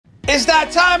It's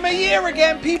that time of year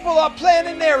again. People are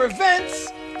planning their events,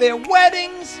 their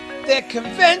weddings, their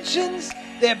conventions,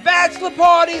 their bachelor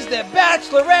parties, their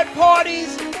bachelorette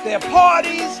parties, their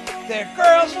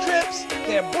girls' trips,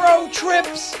 their bro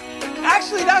trips.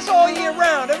 Actually, that's all year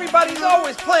round. Everybody's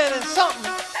always planning something.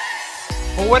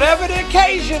 But whatever the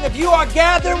occasion, if you are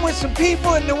gathering with some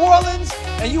people in New Orleans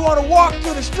and you want to walk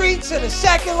through the streets in a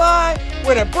second line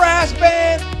with a brass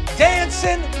band,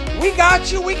 dancing, we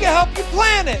got you. We can help you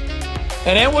plan it.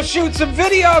 And then we'll shoot some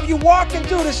video of you walking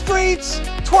through the streets,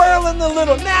 twirling the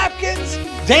little napkins,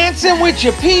 dancing with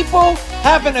your people,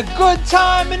 having a good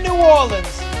time in New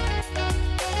Orleans.